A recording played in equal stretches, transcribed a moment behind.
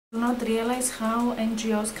Do not realize how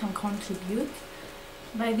NGOs can contribute.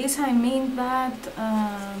 By this I mean that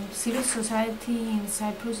civil society in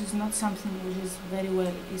Cyprus is not something which is very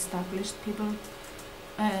well established. People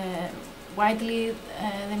widely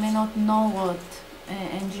they may not know what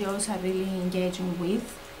NGOs are really engaging with,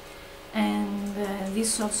 and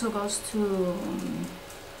this also goes to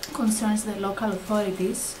concerns the local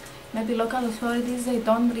authorities. Maybe local authorities, they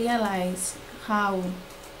don't realize how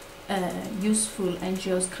useful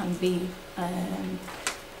NGOs can be,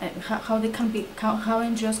 how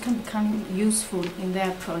NGOs can become useful in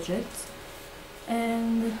their projects,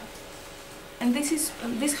 and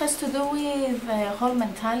this has to do with whole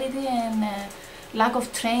mentality and lack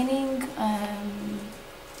of training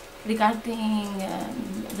regarding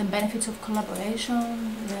the benefits of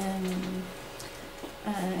collaboration,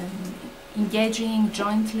 engaging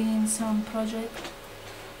jointly in some project.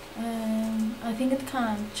 I think it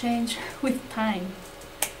can change with time.